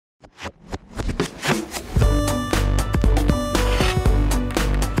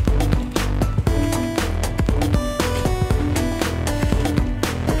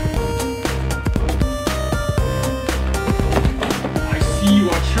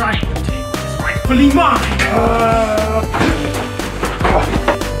I am to take what is rightfully mine.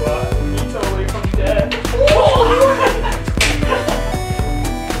 What? We need to away from dead.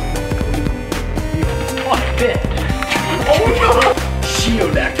 Fuck dead. Oh no!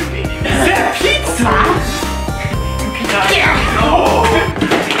 Shield activated. Is that pizza? You cannot. Yeah. No.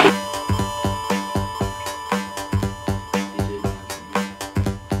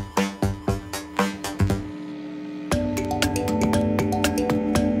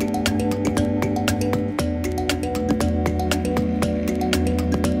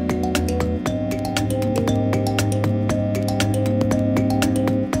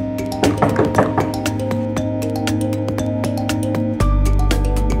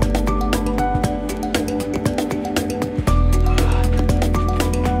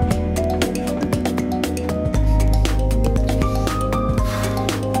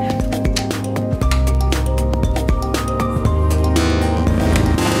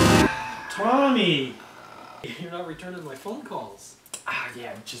 You're not returning my phone calls.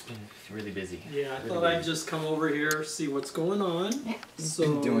 Yeah, I've just been really busy. Yeah, I thought I'd just come over here, see what's going on. Yeah, so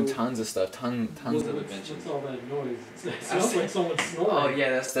been doing tons of stuff, tons of adventures. What's all that noise? It sounds like someone's snoring. Oh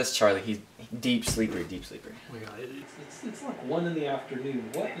yeah, that's Charlie. He's deep sleeper. Oh my God, it's like 1 in the afternoon.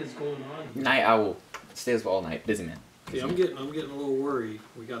 What is going on here? Night owl. Stays up all night. Busy man. Okay, I'm getting a little worried.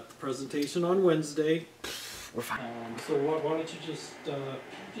 We got the presentation on Wednesday. We're fine. So why don't you just show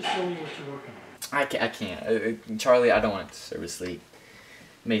me what you're working on? I can't. Charlie, I don't want to disturb his sleep.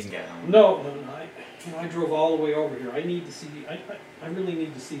 Amazing guy. No. I drove all the way over here. I need to see. I really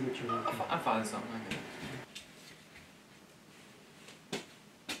need to see what you're working on. I'm finding something.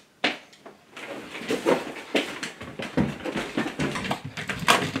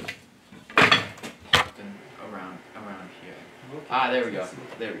 Around here. Okay. There we go.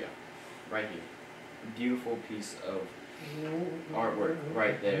 There we go. Right here. Beautiful piece of artwork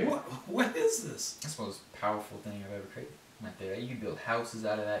right there. What is this? That's the most powerful thing I've ever created. Right there. You could build houses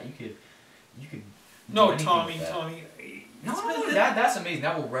out of that. You could. No, Tommy. No, that's amazing.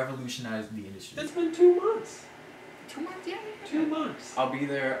 That will revolutionize the industry. It's been 2 months. 2 months, yeah. 2 months. I'll be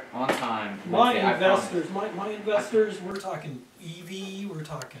there on time. My investors. We're talking EV. We're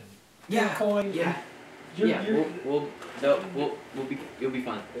talking Bitcoin. Yeah. You'll be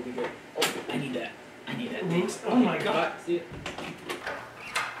fine. It'll be great. Oh, I need that. Thanks. Oh my God. See it.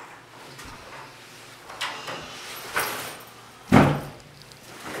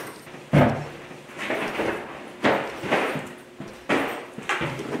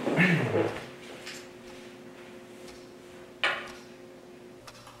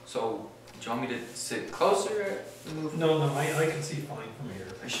 So, do you want me to sit closer? No, I can see fine from here.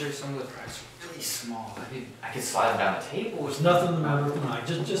 I'm sure some of the products are really small. I could slide them down the table. There's nothing the matter with mine.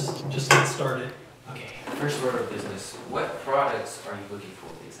 Just get started. Okay, first order of business. What products are you looking for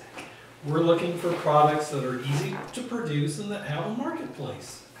exactly? We're looking for products that are easy to produce and that have a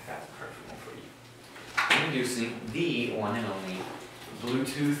marketplace. I got the perfect one for you. Introducing the one and only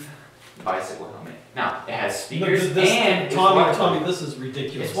Bluetooth bicycle helmet. Now, it has speakers and Tommy, this is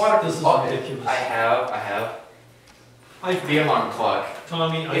ridiculous. It's waterproof. This is ridiculous. I have the alarm clock.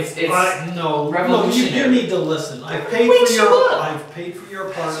 Tommy, it's revolutionary. You need to listen. I've paid for your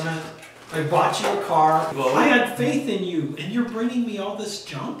apartment. I bought you a car. Well, I had faith in you, and you're bringing me all this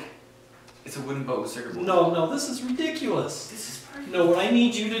junk? It's a wooden boat with circuit board. No, this is ridiculous. This is perfect. No, what I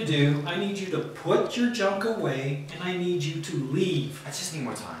need you to do, I need you to put your junk away, and I need you to leave. I just need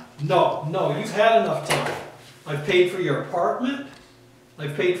more time. No, you've had enough time. I've paid for your apartment.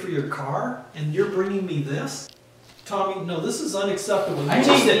 I've paid for your car, and you're bringing me this? Tommy, no, this is unacceptable.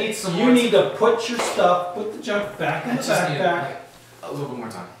 You need to put your stuff, put the junk back in the backpack. A little bit more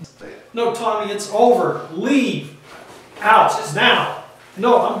time. No, Tommy, it's over. Leave. Out. Now.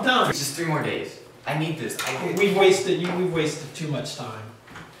 No, I'm done. It's just 3 more days. I need this. We've wasted too much time.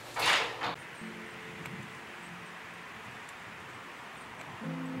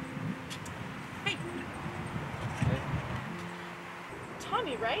 Hey.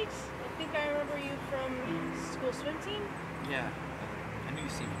 Tommy, right? I think I remember you from school swim team. Yeah. I knew you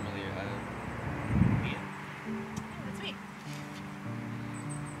seemed familiar. Yeah, that's me.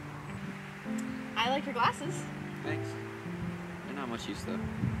 I like your glasses. Thanks. They're not much use though.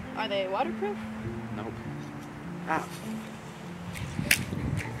 Are they waterproof? Nope. Ah.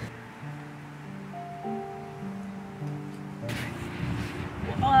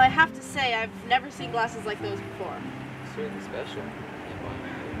 Well, I have to say, I've never seen glasses like those before. Certainly special.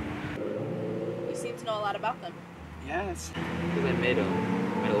 You seem to know a lot about them. Yeah, it's because I made a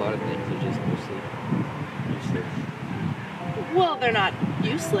lot of things. They're just mostly useless. Well, they're not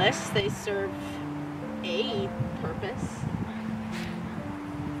useless. They serve a purpose.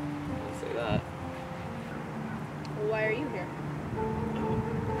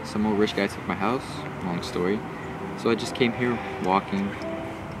 some more rich guy took my house, long story. So I just came here walking.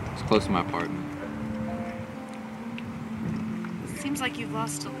 It's close to my apartment. Seems like you've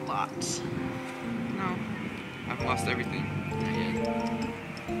lost a lot. No, I haven't lost everything. Not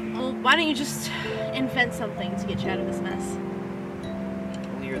yet. Well, why don't you just invent something to get you out of this mess?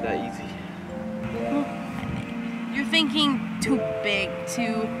 Only you're that easy. Well, you're thinking too big,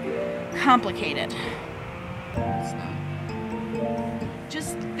 too complicated. It's not.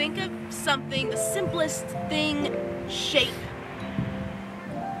 Just think of something, the simplest thing, shape,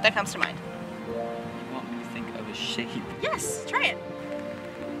 that comes to mind. You want me to think of a shape? Yes, try it.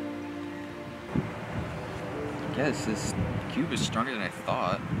 I guess this cube is stronger than I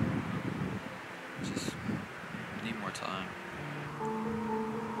thought. Just need more time.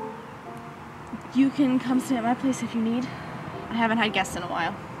 You can come stay at my place if you need. I haven't had guests in a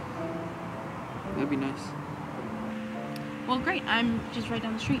while. That'd be nice. Well, great. I'm just right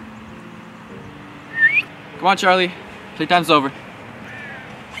down the street. Come on, Charlie. Playtime's over.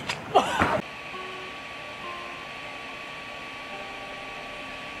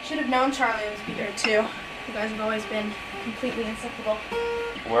 Should have known Charlie would be there too. You guys have always been completely inseparable.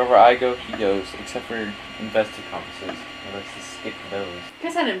 Wherever I go, he goes, except for investor conferences. He likes to skip those. You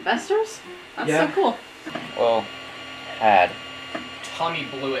guys had investors? That's Yeah. so cool. Well, had. Tommy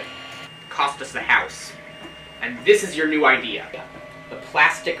blew it. Cost us the house. And this is your new idea. The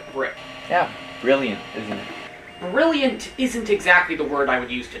plastic brick. Yeah, brilliant, isn't it? Brilliant isn't exactly the word I would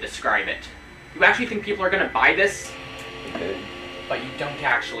use to describe it. You actually think people are gonna buy this? Good. But you don't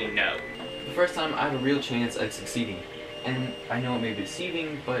actually know. The first time I have a real chance at succeeding. And I know it may be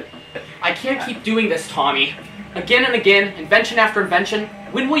deceiving, but... I can't keep doing this, Tommy. Again and again, invention after invention.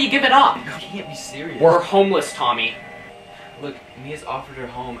 When will you give it up? You can't be serious. We're homeless, Tommy. Look, Mia's offered her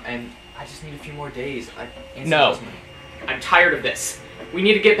home, and I just need a few more days. No. I'm tired of this. We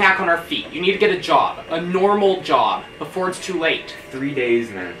need to get back on our feet. You need to get a job. A normal job. Before it's too late. 3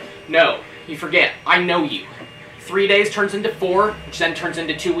 days, man. No, you forget. I know you. 3 days turns into 4, which then turns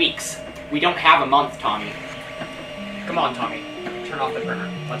into 2 weeks. We don't have a month, Tommy. Come on, Tommy. Turn off the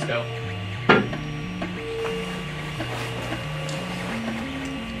printer. Let's go.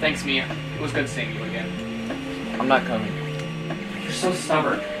 Thanks, Mia. It was good seeing you again. I'm not coming. You're so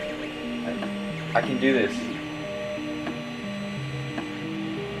stubborn. I can do this.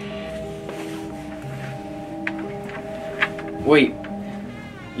 Wait.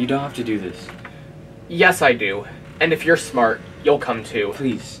 You don't have to do this. Yes, I do. And if you're smart, you'll come too.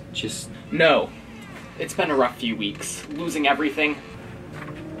 Please, just... No. It's been a rough few weeks. Losing everything.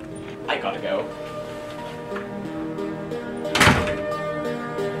 I gotta go.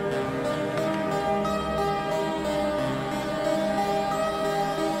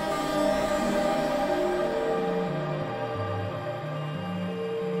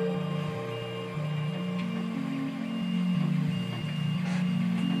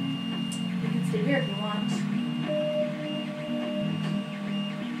 You can stay here if you want.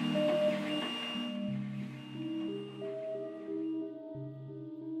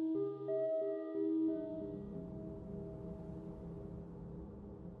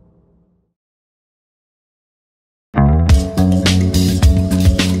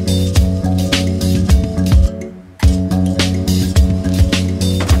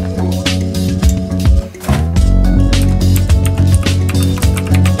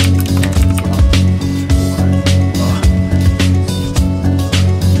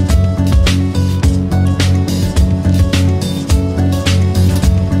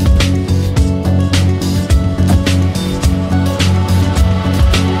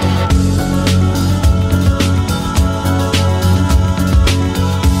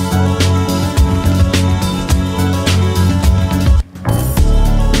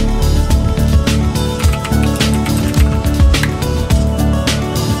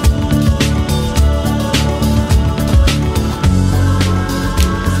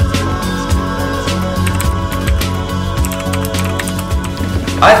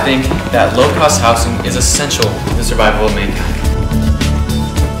 I think that low-cost housing is essential to the survival of mankind.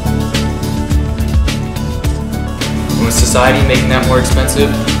 With society making that more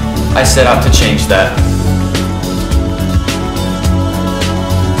expensive, I set out to change that.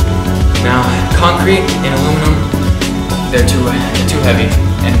 Now, concrete and aluminum, they're too heavy,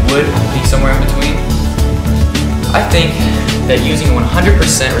 and wood being somewhere in between. I think that using 100%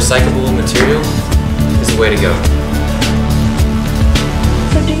 recyclable material is the way to go.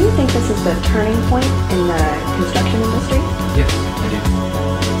 So do you think this is the turning point in the construction industry? Yes, I do.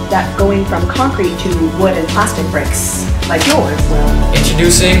 That going from concrete to wood and plastic bricks, like yours, will...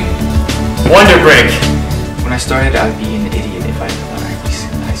 Introducing Wonder Brick! When I started, I'd be an idiot if I thought I'd be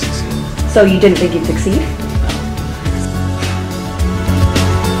nice. So you didn't think you'd succeed?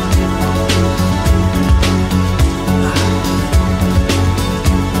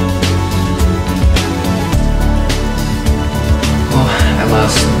 Well, I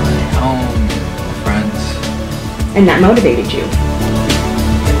lost my home, my friends. And that motivated you?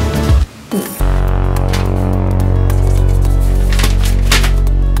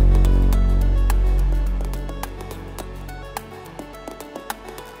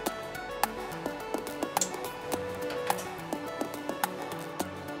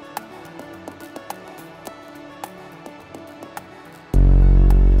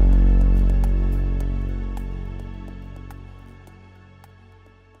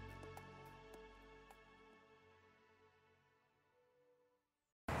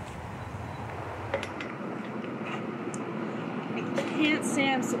 Can't say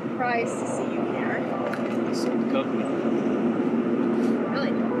I'm surprised to see you here.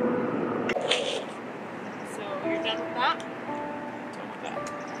 Really? So you're done with that?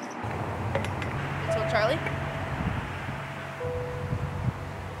 You told Charlie?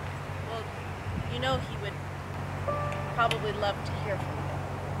 Well, you know he would probably love to hear from you.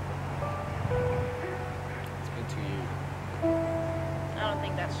 It's been 2 years. I don't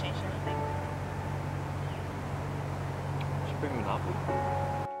think that's changed anything. Did you bring Monopoly?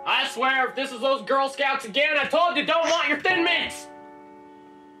 I swear, if this is those Girl Scouts again, I told you don't want your Thin Mints!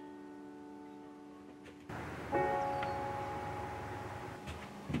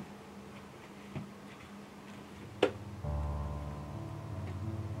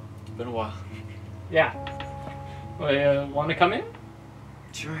 It's been a while. Yeah. Want to come in?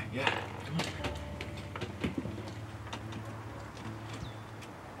 Sure, yeah. Come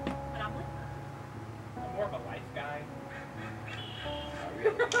on. Monopoly? I'm more of a life guy.